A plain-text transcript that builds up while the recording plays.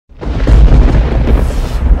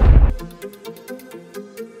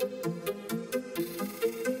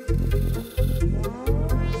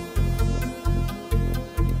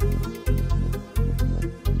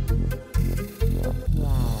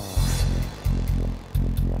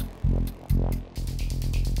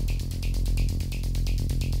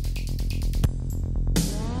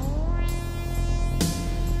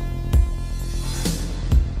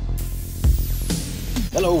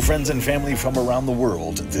Hello friends and family from around the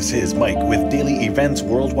world. This is Mike with Daily Events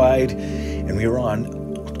Worldwide, and we are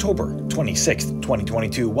on October 26th,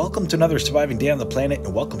 2022. Welcome to another surviving day on the planet,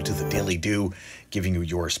 and welcome to the Daily Do, giving you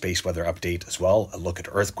your space weather update as well, a look at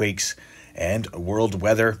earthquakes and world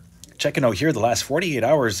weather. Checking out here the last 48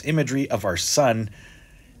 hours imagery of our sun,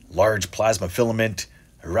 large plasma filament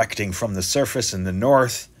erecting from the surface in the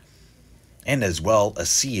north, and as well a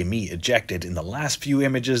CME ejected. In the last few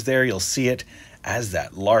images there, you'll see it as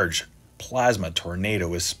that large plasma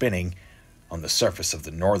tornado is spinning on the surface of the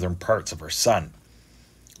northern parts of our sun.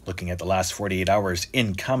 Looking at the last 48 hours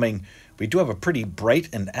incoming, we do have a pretty bright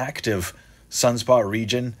and active sunspot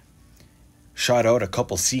region. Shot out a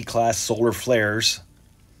couple C-class solar flares.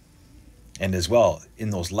 And as well, in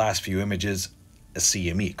those last few images, a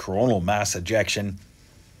CME, coronal mass ejection.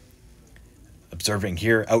 Observing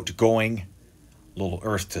here, outgoing, little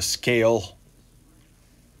Earth to scale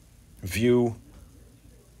view.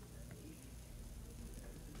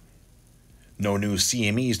 No new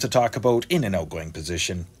CMEs to talk about in an outgoing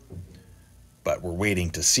position, but we're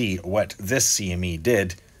waiting to see what this CME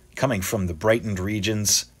did, coming from the brightened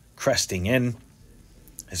regions, cresting in.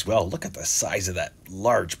 As well, look at the size of that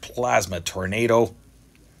large plasma tornado,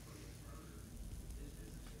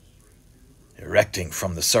 erecting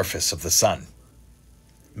from the surface of the sun.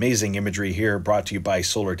 Amazing imagery here, brought to you by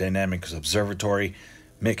Solar Dynamics Observatory,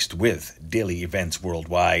 mixed with Daily Events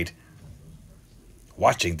Worldwide.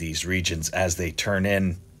 Watching these regions as they turn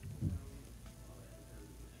in.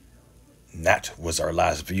 And that was our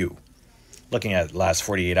last view. Looking at the last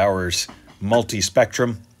 48 hours,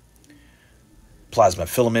 multi-spectrum, plasma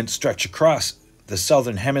filament stretch across the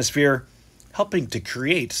southern hemisphere, helping to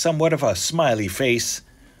create somewhat of a smiley face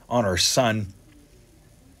on our sun,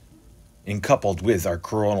 and coupled with our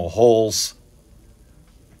coronal holes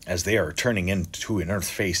as they are turning into an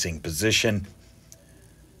Earth-facing position.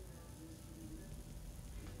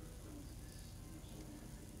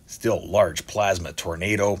 Still large plasma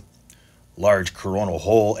tornado, large coronal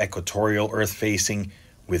hole, equatorial Earth-facing,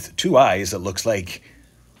 with two eyes. It looks like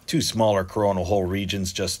two smaller coronal hole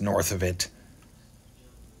regions just north of it.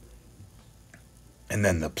 And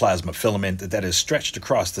then the plasma filament that is stretched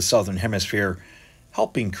across the southern hemisphere,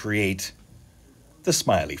 helping create the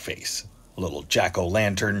smiley face. A little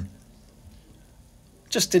jack-o'-lantern,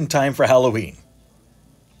 just in time for Halloween.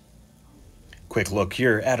 Quick look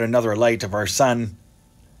here at another light of our sun.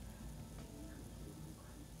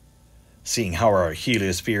 Seeing how our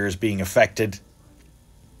heliosphere is being affected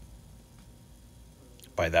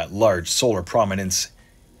by that large solar prominence,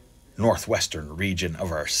 northwestern region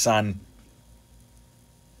of our sun,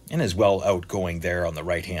 and as well outgoing there on the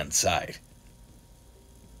right-hand side.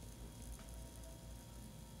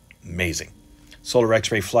 Amazing. Solar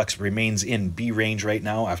X-ray flux remains in B range right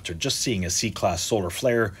now after just seeing a C-class solar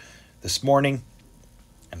flare this morning,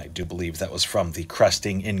 and I do believe that was from the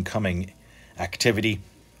cresting incoming activity.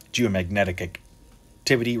 Geomagnetic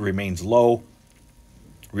activity remains low.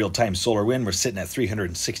 Real-time solar wind, we're sitting at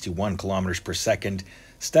 361 kilometers per second,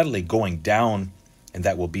 steadily going down, and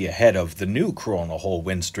that will be ahead of the new coronal hole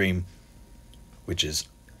wind stream, which is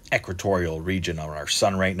equatorial region on our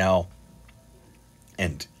sun right now,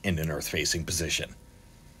 and in an Earth-facing position.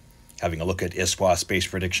 Having a look at ISWA Space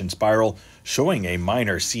Prediction Spiral, showing a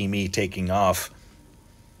minor CME taking off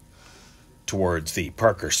towards the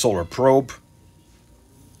Parker Solar Probe.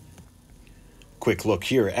 Quick look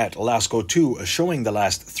here at LASCO 2, showing the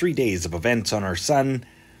last 3 days of events on our sun,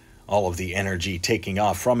 all of the energy taking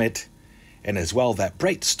off from it, and as well that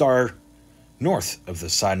bright star north of the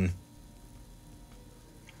sun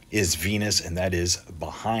is Venus, and that is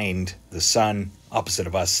behind the sun, opposite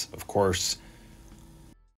of us, of course.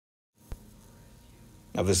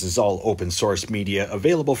 Now, this is all open source media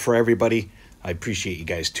available for everybody. I appreciate you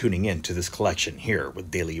guys tuning in to this collection here with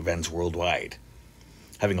Daily Events Worldwide.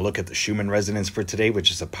 Having a look at the Schumann resonance for today,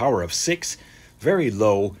 which is a power of 6, very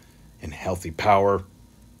low and healthy power.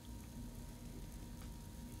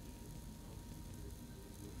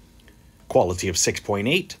 Quality of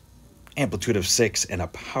 6.8, amplitude of 6, and a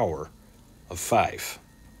power of 5.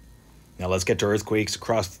 Now let's get to earthquakes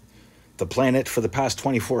across the planet for the past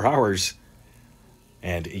 24 hours.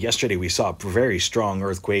 And yesterday we saw a very strong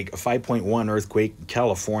earthquake, a 5.1 earthquake in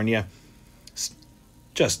California,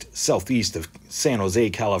 just southeast of San Jose,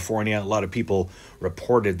 California. A lot of people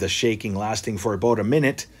reported the shaking lasting for about a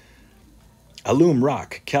minute. Alum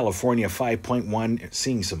Rock, California, 5.1,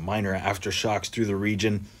 seeing some minor aftershocks through the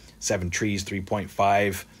region. 7 Trees,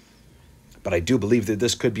 3.5. But I do believe that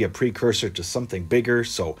this could be a precursor to something bigger,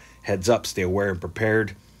 so heads up, stay aware and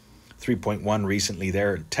prepared. 3.1 recently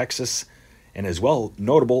there in Texas. and as well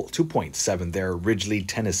notable 2.7 there, Ridgely,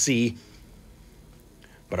 Tennessee.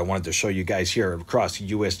 But I wanted to show you guys here across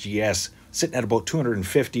USGS, sitting at about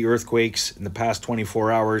 250 earthquakes in the past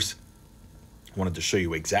 24 hours. I wanted to show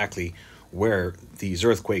you exactly where these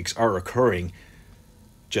earthquakes are occurring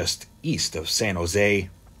just east of San Jose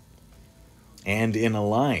and in a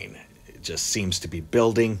line. It just seems to be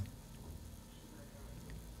building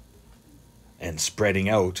and spreading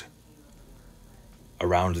out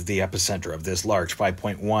around the epicenter of this large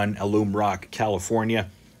 5.1 Alum Rock, California.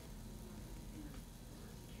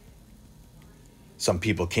 Some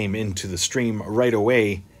people came into the stream right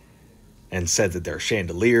away and said that their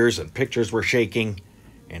chandeliers and pictures were shaking,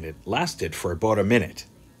 and it lasted for about a minute.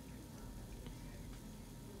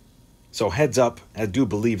 So heads up, I do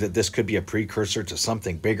believe that this could be a precursor to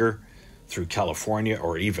something bigger through California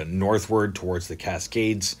or even northward towards the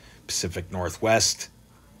Cascades, Pacific Northwest.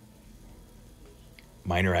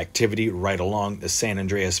 Minor activity right along the San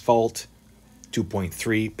Andreas Fault,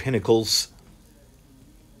 2.3 pinnacles.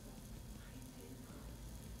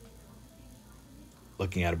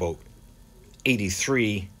 Looking at about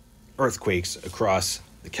 83 earthquakes across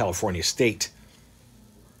the California state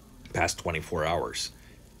past 24 hours.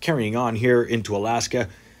 Carrying on here into Alaska,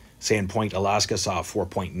 Sandpoint, Alaska saw a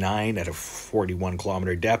 4.9 at a 41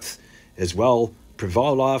 kilometer depth as well.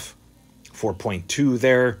 Privalov, 4.2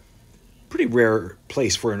 there. Pretty rare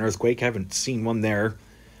place for an earthquake. Haven't seen one there.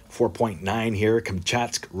 4.9 here.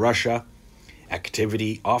 Kamchatsk, Russia.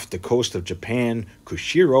 Activity off the coast of Japan.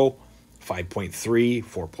 Kushiro, 5.3,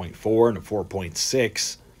 4.4, and a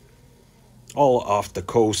 4.6. All off the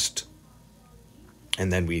coast.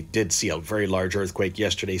 And then we did see a very large earthquake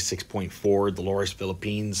yesterday, 6.4, Dolores,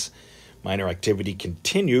 Philippines. Minor activity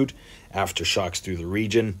continued, aftershocks through the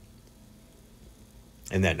region.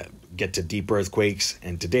 And then get to deep earthquakes.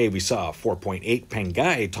 And today we saw 4.8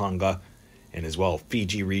 Pangai, Tonga, and as well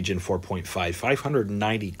Fiji region 4.5,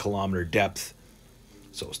 590 kilometer depth.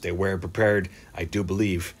 So stay aware and prepared. I do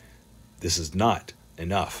believe this is not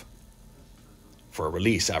enough for a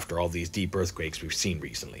release after all these deep earthquakes we've seen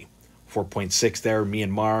recently. 4.6 there,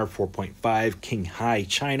 Myanmar, 4.5 Qinghai,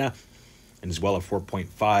 China, and as well a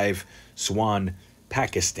 4.5 Swan,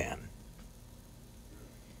 Pakistan.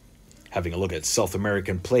 Having a look at South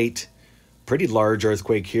American plate, pretty large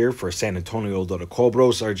earthquake here for San Antonio de los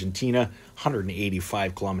Cobros, Argentina,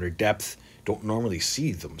 185 kilometer depth. Don't normally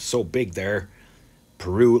see them so big there.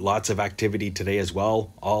 Peru, lots of activity today as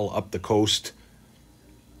well, all up the coast.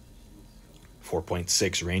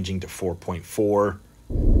 4.6 ranging to 4.4.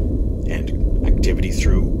 And activity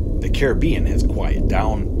through the Caribbean has quieted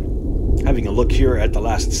down. Having a look here at the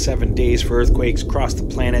last 7 days for earthquakes across the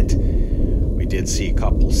planet, we did see a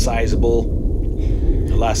couple sizable.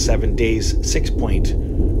 The last 7 days,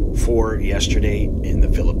 6.4 yesterday in the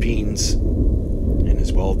Philippines, and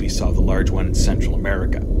as well we saw the large one in Central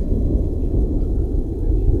America,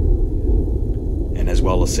 and as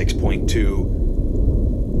well as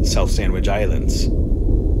 6.2 South Sandwich Islands.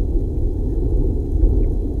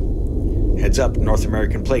 Heads up, North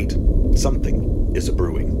American plate, something is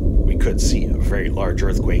a-brewing. We could see a very large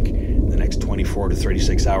earthquake in the next 24 to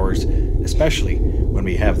 36 hours, especially when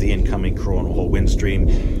we have the incoming coronal hole wind stream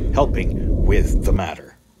helping with the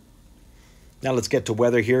matter. Now let's get to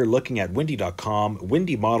weather here. Looking at windy.com,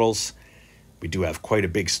 windy models. We do have quite a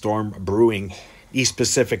big storm brewing East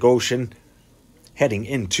Pacific Ocean, heading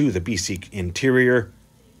into the BC interior,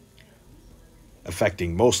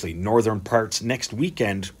 affecting mostly northern parts next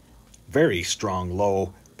weekend. Very strong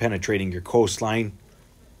low penetrating your coastline.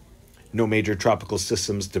 No major tropical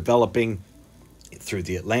systems developing through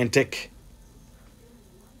the Atlantic.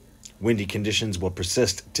 Windy conditions will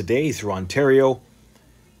persist today through Ontario.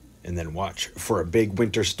 And then watch for a big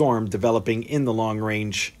winter storm developing in the long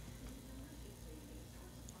range.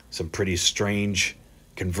 Some pretty strange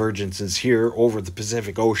convergences here over the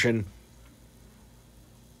Pacific Ocean,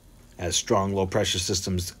 as strong low pressure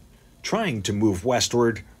systems trying to move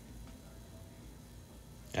westward,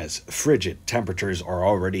 as frigid temperatures are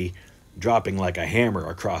already dropping like a hammer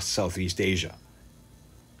across Southeast Asia.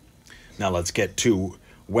 Now let's get to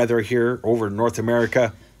weather here over North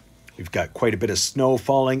America. We've got quite a bit of snow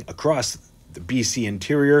falling across the BC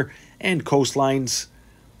interior and coastlines,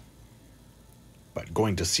 but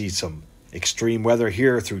going to see some extreme weather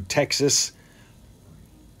here through Texas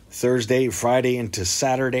Thursday, Friday into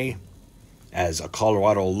Saturday, as a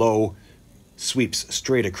Colorado low sweeps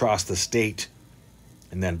straight across the state,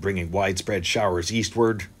 and then bringing widespread showers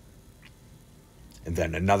eastward. And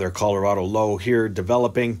then another Colorado low here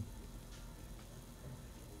developing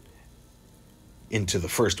into the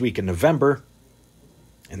first week in November.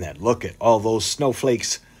 And then look at all those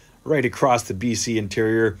snowflakes right across the BC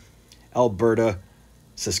interior, Alberta,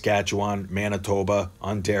 Saskatchewan, Manitoba,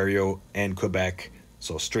 Ontario, and Quebec.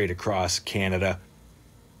 So straight across Canada.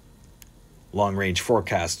 Long-range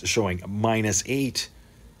forecast showing -8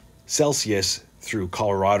 Celsius through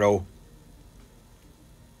Colorado.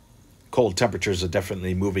 Cold temperatures are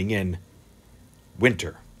definitely moving in.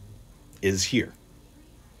 Winter is here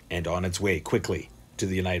and on its way quickly to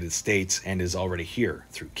the United States and is already here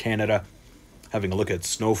through Canada. Having a look at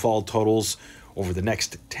snowfall totals over the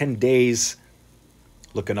next 10 days,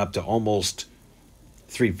 looking up to almost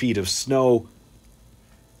 3 feet of snow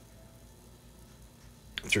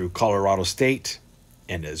through Colorado State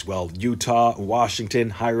and as well Utah,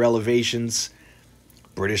 Washington, higher elevations.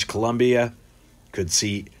 British Columbia could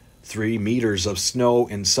see 3 meters of snow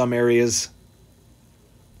in some areas.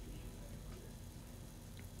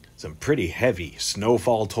 Some pretty heavy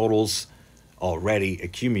snowfall totals already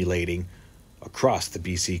accumulating across the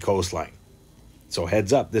BC coastline. So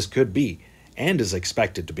heads up, this could be and is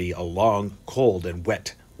expected to be a long, cold, and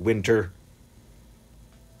wet winter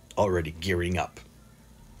already gearing up.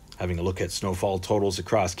 Having a look at snowfall totals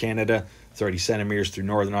across Canada, 30 centimeters through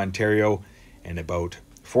northern Ontario and about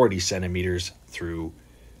 40 centimeters through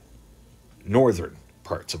northern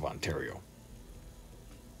parts of Ontario.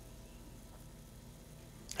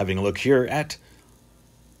 Having a look here at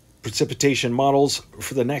precipitation models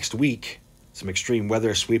for the next week. Some extreme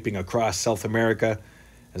weather sweeping across South America.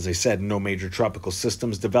 As I said, no major tropical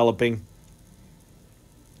systems developing.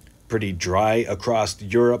 Pretty dry across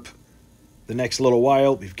Europe. The next little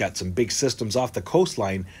while, we've got some big systems off the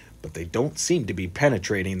coastline, but they don't seem to be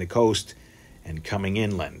penetrating the coast and coming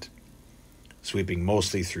inland. Sweeping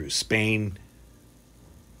mostly through Spain.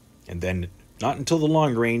 And then not until the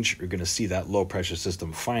long range, you're going to see that low pressure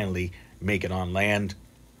system finally make it on land.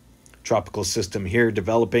 Tropical system here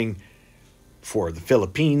developing for the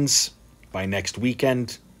Philippines by next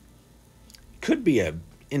weekend. Could be a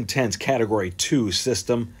intense Category 2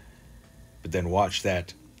 system, but then watch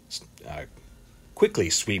that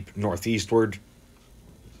quickly sweep northeastward,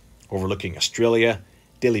 overlooking Australia.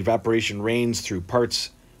 Daily evaporation rains through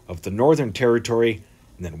parts of the Northern Territory,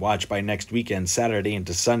 and then watch by next weekend, Saturday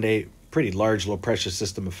into Sunday, pretty large low pressure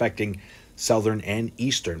system affecting southern and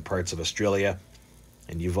eastern parts of Australia.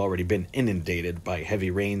 And you've already been inundated by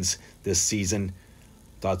heavy rains this season.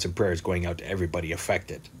 Thoughts and prayers going out to everybody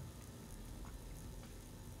affected.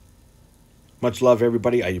 Much love,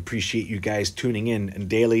 everybody. I appreciate you guys tuning in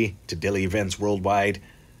daily to daily events worldwide.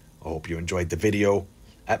 I hope you enjoyed the video.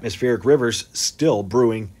 Atmospheric rivers still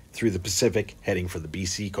brewing through the Pacific, heading for the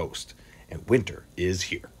BC coast. And winter is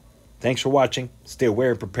here. Thanks for watching. Stay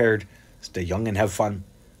aware and prepared. Stay young and have fun.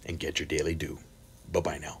 And get your daily dew.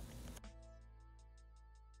 Bye-bye now.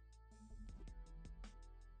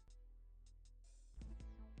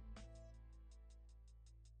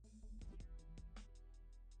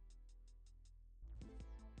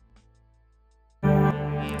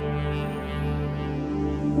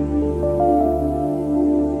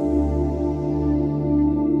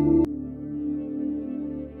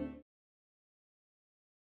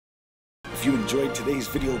 If you enjoyed today's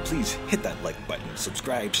video, please hit that like button,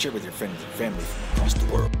 subscribe, share with your friends and family from across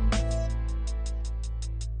the world.